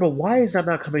number, but why is that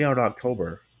not coming out in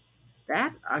October?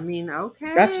 That I mean,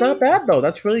 That's not okay. bad though.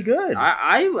 That's really good.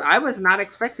 I was not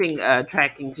expecting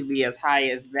tracking to be as high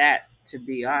as that. To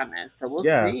be honest, so we'll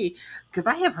Yeah. see. Because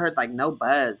I have heard like no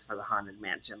buzz for the Haunted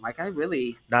Mansion. Like I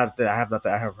really, Not that I have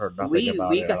nothing. I have heard nothing about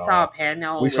we it at saw a all.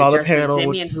 panel We with saw the Justin panel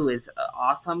Simeon, with who is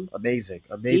awesome. amazing,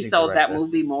 He amazing sold that director.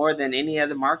 movie more than any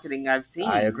other marketing I've I seen.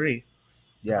 agree.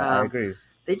 Yeah, I Um, agree.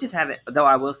 they just haven't. Though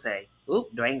I will say,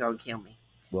 oop, Dwayne gonna kill me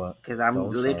What? because I'm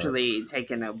Don't start. literally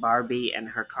taking a Barbie and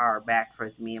her car back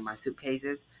for me and my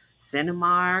suitcases.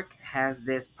 Cinemark has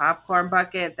this popcorn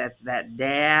bucket that's that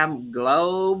damn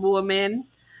globe woman.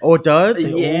 Oh, it does.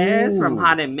 Yes, from Ooh.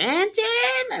 Haunted Mansion,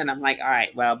 and I'm like, all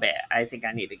right, well, bet I think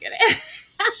I need to get it.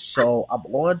 So I'm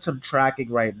on some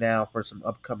tracking right now for some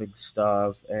upcoming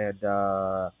stuff, and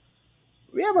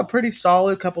we have a pretty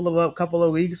solid couple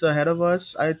of weeks ahead of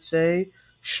us. I'd say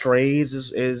Strays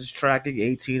is tracking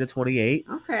 18 to 28.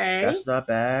 Okay, That's not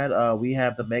bad. We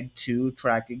have the Meg 2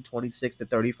 tracking 26 to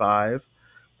 35.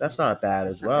 That's not bad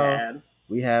that's as not well. bad.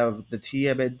 We have the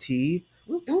TMNT.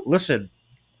 Whoop, whoop. Listen,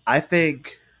 I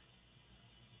think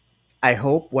I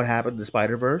hope what happened to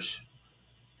Spider Verse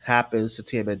happens to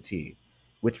TMNT,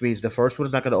 which means the first one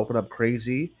is not going to open up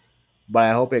crazy, but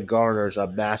I hope it garners a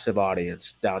massive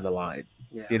audience down the line.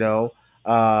 Yeah, You know,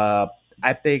 uh,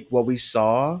 I think what we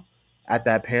saw at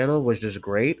that panel was just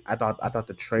great. I thought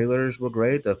the trailers were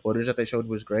great. The footage that they showed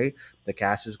was great. The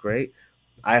cast is great.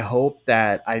 I hope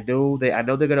that I know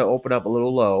they're gonna open up a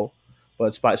little low,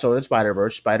 but so in Spider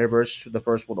Verse, the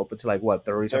first one opened to like what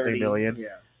 30 something 30. million.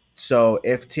 Yeah, So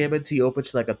if TMNT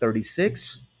opens to like a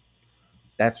 36,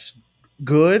 that's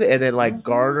good, and then like mm-hmm.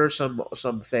 garner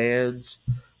some fans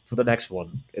for the next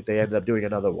one if they end up doing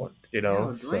another one.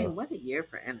 Yo, So Dwayne, what a year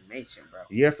for animation, bro.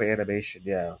 year for animation,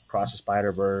 yeah. Cross the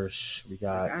Spider Verse, we Like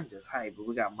got. I'm just hyped. But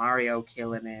we got Mario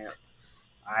killing it.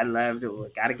 I loved it. We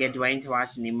gotta get Dwayne to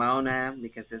watch Nimona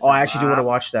because it's Oh, a I actually do want to bop.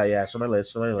 watch that. Yeah, it's on my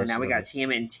list. On my And list. now On we my got list.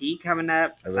 TMNT coming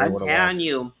up. I really I'm want to telling watch.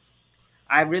 you,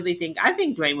 I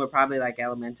think Dwayne would probably like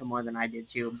Elemental more than I did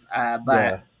too. But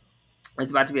Yeah,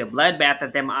 it's about to be a bloodbath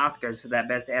at them Oscars for that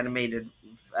best animated,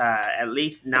 at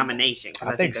least nomination because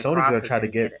I I think think Sony's gonna Across is try to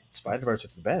gonna get get it. Spider Verse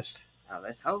at the best.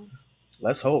 Let's hope.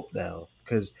 Let's hope now,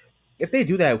 because if they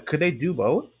do that, could they do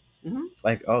both? Mm-hmm.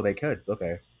 Like, oh, they could.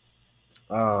 Okay.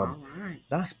 All right.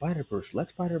 Not Spider-Verse. Let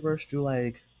Spider-Verse do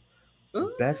like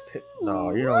Ooh,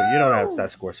 No, you don't have woo. that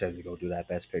Scorsese go do that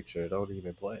best picture. Don't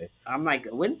even play. I'm like,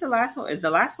 when's the last one? Is the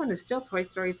last one is still Toy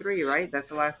Story 3, right? That's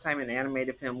the last time an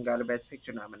animated film got a Best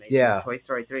Picture nomination. It's Yeah. Toy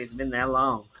Story 3. It's been that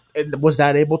long. And was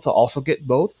that able to also get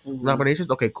both Mhm.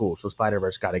 nominations? Okay, cool. So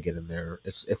Spider-Verse got to get in there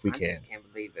if we I can. just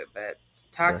can't believe it. But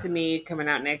Talk to Me coming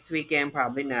out next weekend.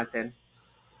 Probably nothing.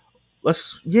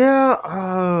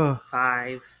 Yeah.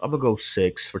 5. I'm gonna go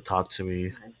 6 for Talk to Me.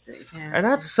 5, 6. Yeah, And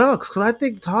that 6. sucks because I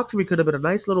think Talk to Me could have been a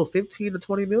nice little 15 to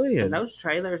 20 million. And those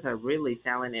trailers are really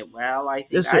selling it well. I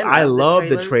think Listen, I love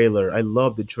the trailer. I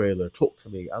love the trailer. Talk to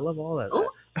Me. I love all that. Ooh,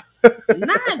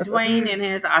 not Dwayne in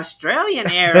his Australian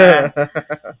era.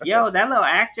 Yo, that little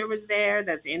actor was there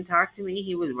that's in Talk to Me.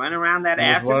 He was running around that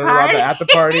after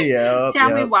party. Yeah.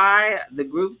 Tell me why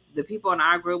the people in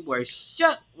our group were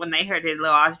shook when they heard his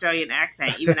little Australian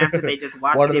accent, even after they just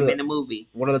watched him in the movie.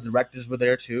 One of the directors were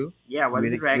there too. Yeah, one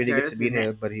of the directors. We didn't get to meet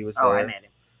him, but he was there. Oh, I met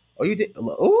him. Oh, you did?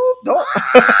 Oh, no.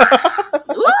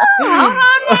 Ooh, hold on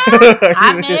now.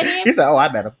 I met him. He said, oh,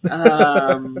 I met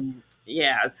him.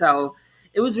 Yeah, so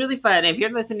it was really fun. If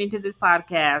you're listening to this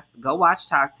podcast, go watch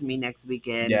Talk to Me next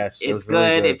weekend. Yes, it's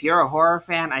really good. If you're a horror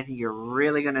fan, I think you're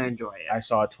really going to enjoy it. I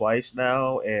saw it twice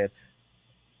now, and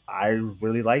I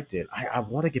really liked it. I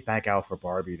want to get back out for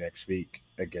Barbie next week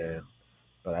again,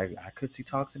 but I could see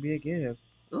Talk to Me again.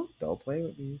 Ooh. Don't play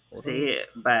with me.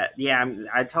 But yeah,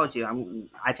 I told you,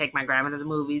 I take my grandma to the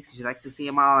movies because she likes to see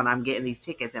them all, and I'm getting these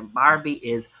tickets, and Barbie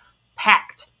is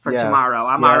packed for tomorrow.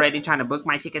 I'm already trying to book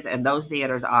my tickets, and those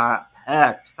theaters are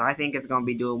packed, so I think it's going to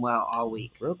be doing well all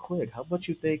week. Real quick, how much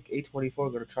you think A24 are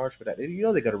going to charge for that? You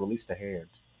know they're going to release the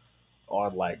hand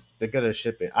on, like, they're going to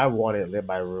ship it. I want it in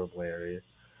my room, Larry.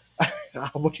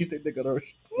 How much you think they're going to?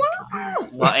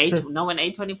 Well, knowing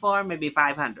A24, maybe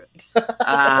 500.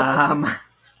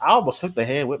 I almost took the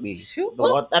hand with me. Shoot. The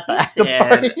one at the after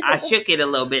party. I shook it a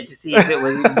little bit to see if it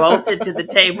was bolted to the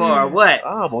table or what.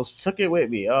 I almost took it with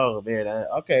me. Oh, man.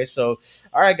 Okay, so,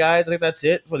 all right, guys. I think that's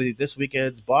it for this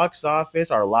weekend's box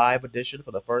office, our live edition for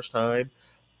the first time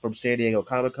from San Diego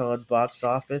Comic-Con's box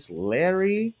office.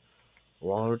 Larry,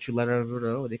 why don't you let everyone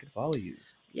know they can follow you?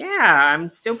 Yeah, I'm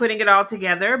still putting it all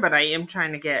together, but I am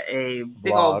trying to get a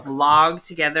big old vlog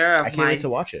together of my to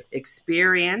watch it.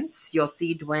 experience. You'll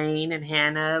see Dwayne and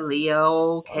Hannah,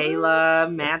 Leo,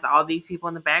 Kayla, Matt, all these people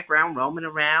in the background roaming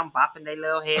around, bopping their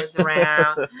little heads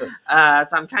around.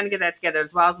 So I'm trying to get that together,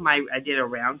 as well as I did a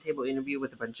roundtable interview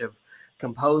with a bunch of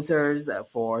composers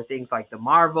for things like the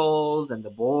Marvels and the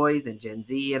Boys and Gen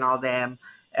Z and all them.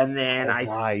 And then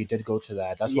you did go to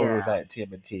that. That's what it was at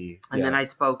TMNT. And then I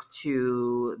spoke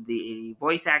to the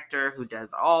voice actor who does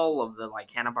all of the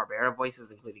like Hanna-Barbera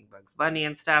voices, including Bugs Bunny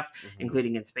and stuff,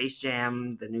 including in Space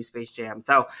Jam, the new Space Jam.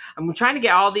 So I'm trying to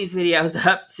get all these videos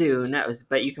up soon,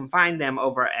 but you can find them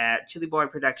over at Chili Boy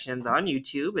Productions on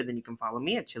YouTube, and then you can follow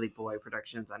me at Chili Boy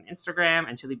Productions on Instagram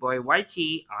and Chili Boy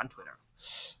YT on Twitter.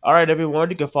 All right, everyone.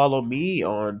 You can follow me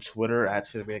on Twitter at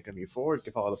CinemaComedy4. You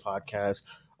can follow the podcast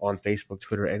on Facebook,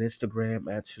 Twitter, and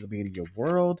Instagram at Media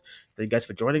World. Thank you guys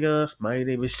for joining us. My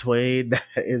name is Dwayne. That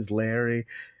is Larry.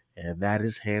 And that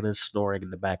is Hannah snoring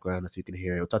in the background, if you can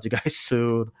hear it. We'll talk to you guys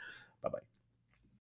soon. Bye-bye.